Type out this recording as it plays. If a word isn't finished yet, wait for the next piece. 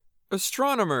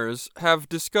Astronomers have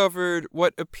discovered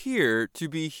what appear to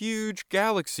be huge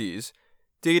galaxies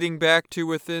dating back to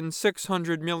within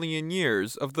 600 million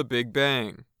years of the Big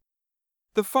Bang.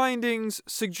 The findings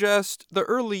suggest the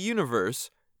early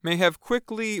universe may have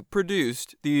quickly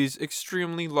produced these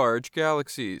extremely large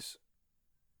galaxies.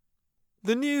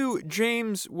 The new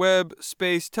James Webb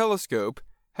Space Telescope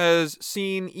has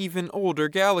seen even older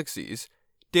galaxies,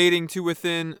 dating to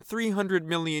within 300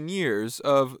 million years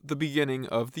of the beginning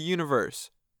of the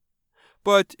universe.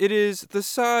 But it is the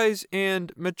size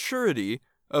and maturity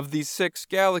of these 6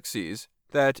 galaxies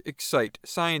that excite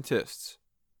scientists.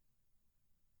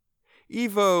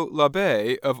 Ivo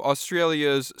Labbé of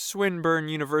Australia's Swinburne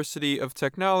University of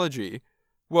Technology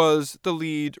was the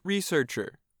lead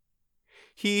researcher.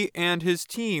 He and his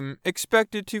team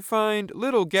expected to find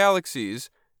little galaxies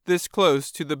this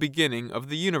close to the beginning of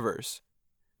the universe,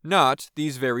 not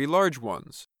these very large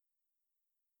ones.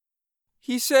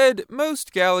 He said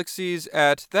most galaxies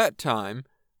at that time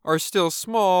are still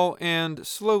small and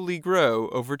slowly grow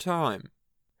over time.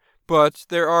 But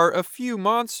there are a few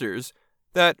monsters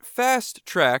that fast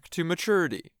track to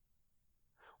maturity.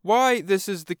 Why this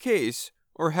is the case,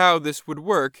 or how this would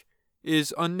work,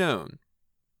 is unknown.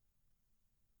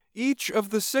 Each of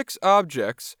the 6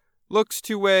 objects looks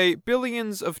to weigh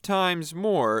billions of times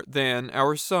more than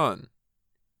our Sun.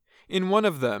 In one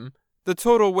of them, the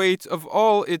total weight of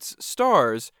all its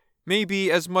stars may be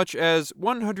as much as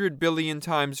 100 billion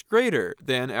times greater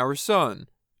than our Sun,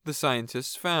 the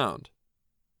scientists found.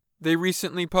 They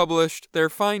recently published their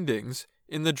findings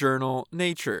in the journal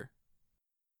Nature.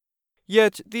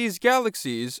 Yet these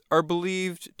galaxies are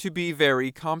believed to be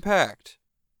very compact.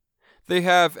 They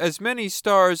have as many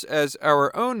stars as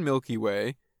our own Milky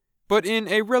Way, but in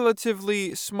a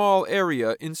relatively small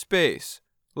area in space,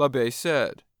 Labbé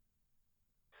said.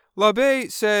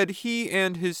 Labbé said he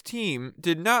and his team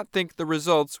did not think the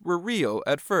results were real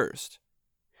at first.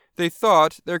 They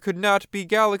thought there could not be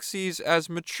galaxies as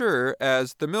mature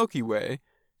as the Milky Way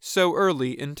so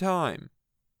early in time.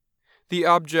 The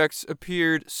objects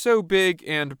appeared so big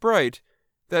and bright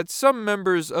that some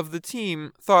members of the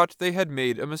team thought they had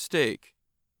made a mistake.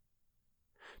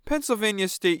 Pennsylvania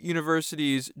State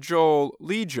University's Joel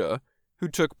Leja, who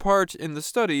took part in the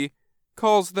study,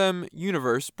 calls them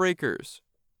universe breakers.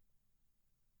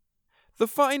 The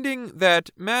finding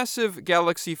that massive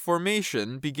galaxy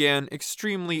formation began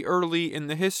extremely early in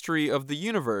the history of the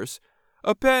universe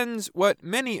appends what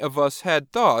many of us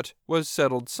had thought was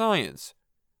settled science,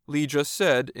 Leja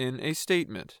said in a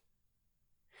statement.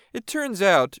 It turns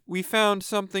out we found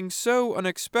something so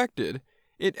unexpected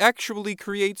it actually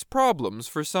creates problems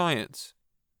for science.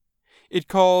 It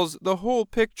calls the whole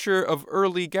picture of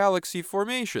early galaxy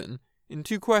formation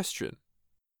into question.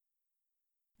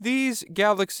 These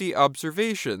galaxy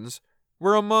observations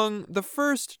were among the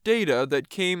first data that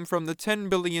came from the $10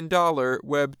 billion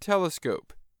Webb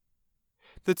telescope.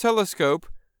 The telescope,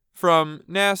 from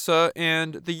NASA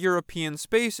and the European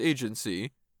Space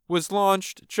Agency, was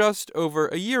launched just over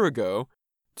a year ago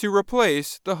to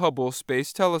replace the Hubble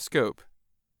Space Telescope.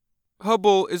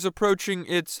 Hubble is approaching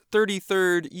its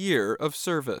 33rd year of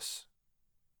service.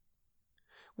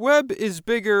 Webb is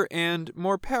bigger and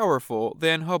more powerful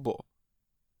than Hubble.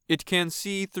 It can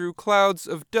see through clouds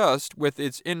of dust with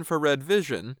its infrared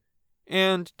vision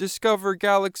and discover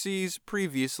galaxies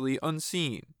previously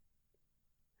unseen.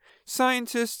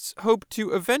 Scientists hope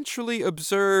to eventually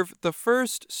observe the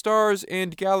first stars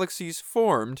and galaxies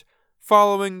formed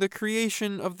following the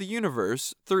creation of the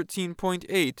universe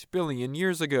 13.8 billion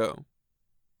years ago.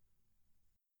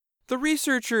 The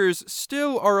researchers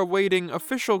still are awaiting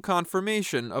official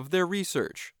confirmation of their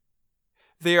research.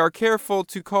 They are careful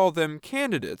to call them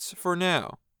candidates for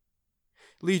now.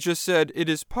 Leja said it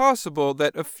is possible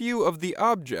that a few of the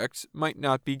objects might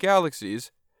not be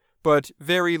galaxies, but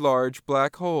very large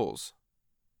black holes.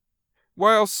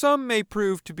 While some may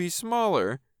prove to be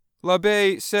smaller,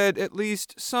 Labbé said at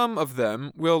least some of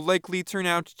them will likely turn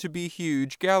out to be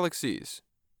huge galaxies.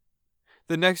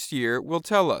 The next year will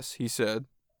tell us, he said.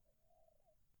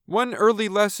 One early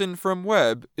lesson from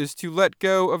Webb is to let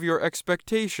go of your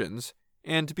expectations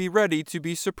and be ready to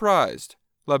be surprised,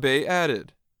 Labbé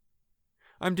added.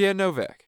 I'm Dan Novak.